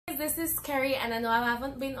this is Carrie, and I know I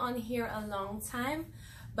haven't been on here a long time,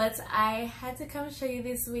 but I had to come show you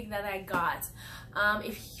this wig that I got.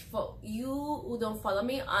 If for you who don't follow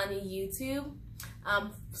me on YouTube,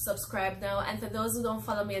 subscribe now, and for those who don't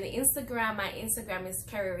follow me on Instagram, my Instagram is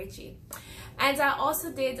Carrie Richie. And I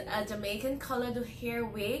also did a Jamaican colored hair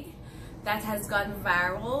wig that has gone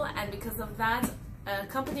viral, and because of that, a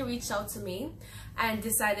company reached out to me and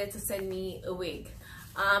decided to send me a wig.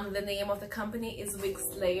 The name of the company is Wig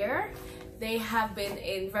Leader. They have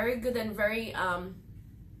been very good and very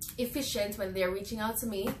efficient when they're reaching out to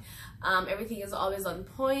me. Everything is always on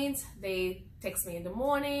point. They text me in the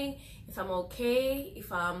morning if I'm okay,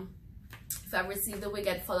 if I've received the wig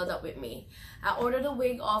and followed up with me. I ordered a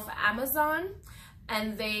wig off Amazon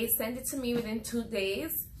and they sent it to me within 2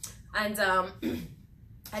 days, and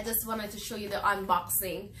I just wanted to show you the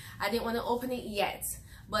unboxing. I didn't want to open it yet,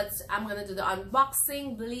 but I'm gonna do the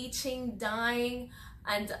unboxing, bleaching, dyeing,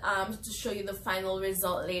 and to show you the final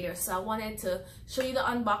result later. So I wanted to show you the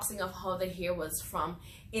unboxing of how the hair was from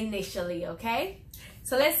initially. Okay,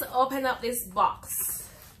 so let's open up this box.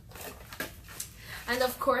 And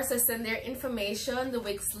of course, I send their information, the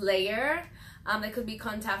Wig Leader. They could be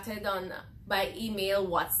contacted by email,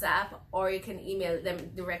 WhatsApp, or you can email them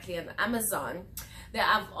directly on Amazon. They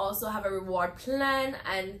also have a reward plan,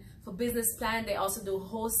 and for business plan, they also do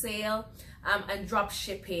wholesale and drop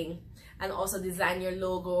shipping, and also design your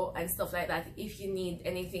logo and stuff like that if you need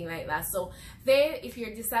anything like that. So if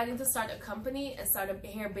you're deciding to start a company and start a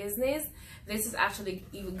hair business, this is actually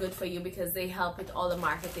even good for you because they help with all the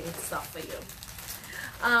marketing stuff for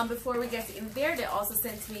you. Before we get in there, they also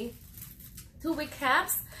sent me 2 wig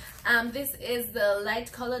caps. This is the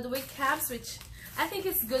light colored wig caps, which I think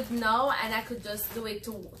it's good now, and I could just do it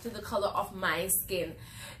to the color of my skin.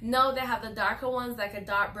 Now they have the darker ones, like a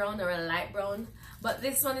dark brown or a light brown, but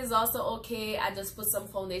this one is also okay. I just put some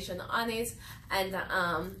foundation on it, and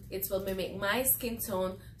it will mimic my skin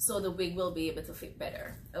tone, so the wig will be able to fit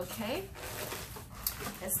better. Okay,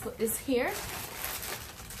 let's put this here.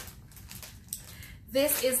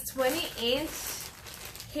 This is 20-inch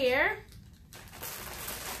hair,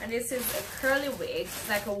 and this is a curly wig,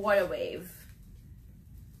 like a water wave.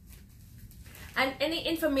 And any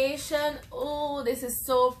information, oh, this is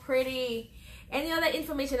so pretty. Any other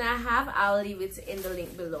information I have, I'll leave it in the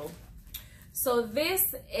link below. So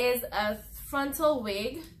this is a frontal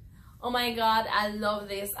wig. Oh my god, I love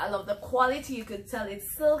this. I love the quality. You could tell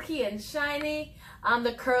it's silky and shiny.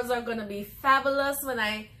 The curls are gonna be fabulous when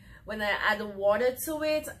I add the water to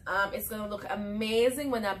it. It's gonna look amazing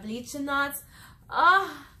when I bleach the knots. Oh,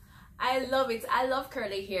 I love it. I love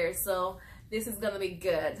curly hair, so this is gonna be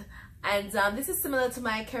good. And this is similar to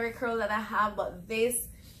my Carrie curl that I have, but this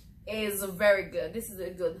is very good. This is a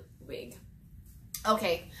good wig.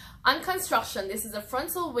 Okay, on construction, this is a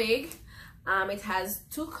frontal wig. It has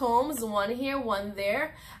 2 combs, one here, one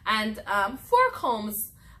there, and 4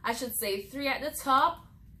 combs, I should say, 3 at the top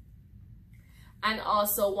and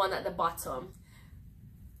also 1 at the bottom.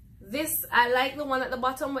 This, I like the one at the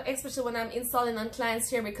bottom, especially when I'm installing on clients'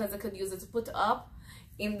 hair, because I could use it to put up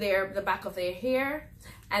in the back of their hair,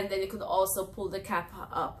 and then you could also pull the cap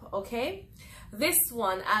up. Okay, this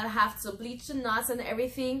one I'll have to bleach the knots and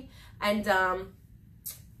everything, and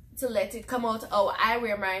to let it come out how I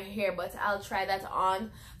wear my hair, but I'll try that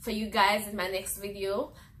on for you guys in my next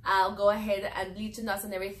video. I'll go ahead and bleach the knots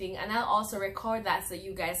and everything, and I'll also record that so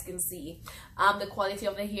you guys can see the quality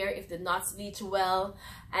of the hair, if the knots bleach well,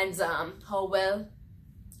 and how well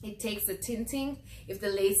it takes the tinting, if the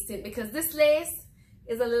lace tint, because this lace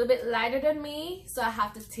is a little bit lighter than me, so I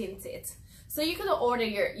have to tint it. So you could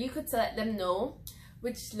you could let them know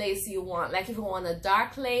which lace you want, like if you want a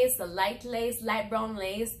dark lace, a light lace, light brown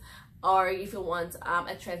lace, or if you want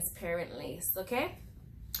a transparent lace. Okay,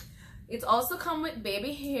 it also comes with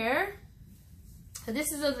baby hair. So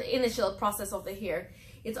this is the initial process of the hair.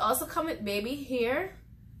 It also comes with baby hair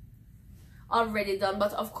already done,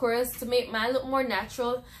 but of course, to make mine look more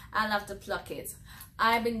natural, I'll have to pluck it.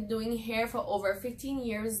 I've been doing hair for over 15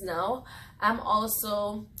 years now. I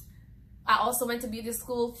also went to beauty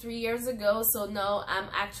school 3 years ago, so now I'm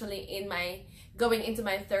actually going into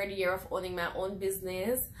my 3rd year of owning my own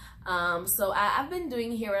business. So I've been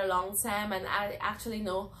doing hair a long time, and I actually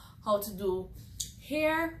know how to do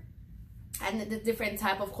hair and the different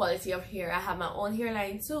type of quality of hair. I have my own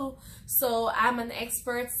hairline too, so I'm an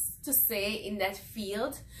expert to say in that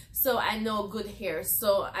field, so I know good hair.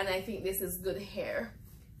 And I think this is good hair.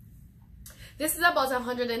 This is about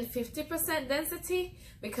 150% density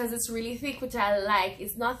because it's really thick, which I like.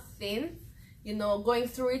 It's not thin, you know, going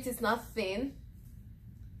through it, it's not thin.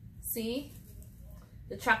 See,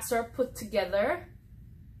 the tracks are put together.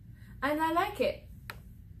 and I like it.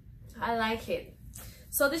 I like it.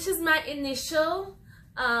 So this is my initial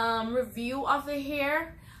review of the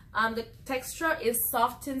hair. The texture is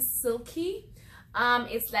soft and silky.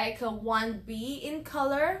 It's like a 1B in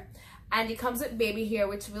color, and it comes with baby hair,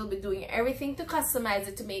 which we'll be doing everything to customize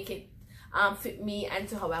it to make it fit me and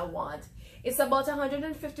to how I want. It's about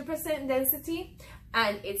 150% density,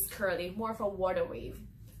 and it's curly, more of a water wave.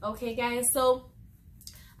 Okay guys, so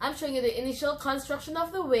I'm showing you the initial construction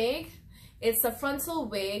of the wig. It's a frontal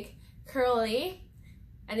wig, curly,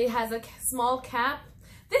 and it has a small cap.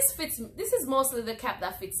 This is mostly the cap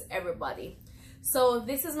that fits everybody. So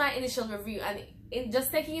this is my initial review, and in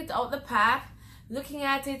just taking it out the pack, looking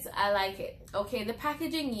at it, I like it. Okay, the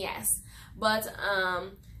packaging, yes, but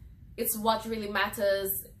it's what really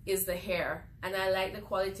matters is the hair, and I like the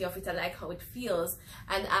quality of it. I like how it feels,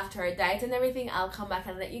 and after I dye it and everything, I'll come back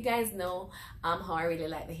and let you guys know how I really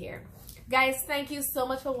like the hair. Guys, thank you so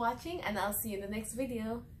much for watching, and I'll see you in the next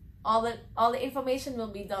video. All the information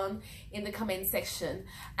will be done in the comment section.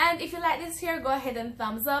 And if you like this hair, go ahead and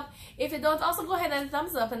thumbs up. If you don't, also go ahead and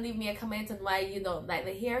thumbs up and leave me a comment on why you don't like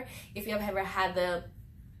the hair. If you have ever had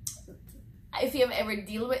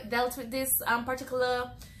dealt with this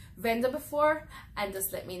particular vendor before, and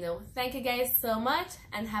just let me know. Thank you guys so much,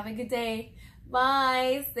 and have a good day.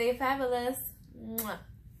 Bye. Stay fabulous. Mwah.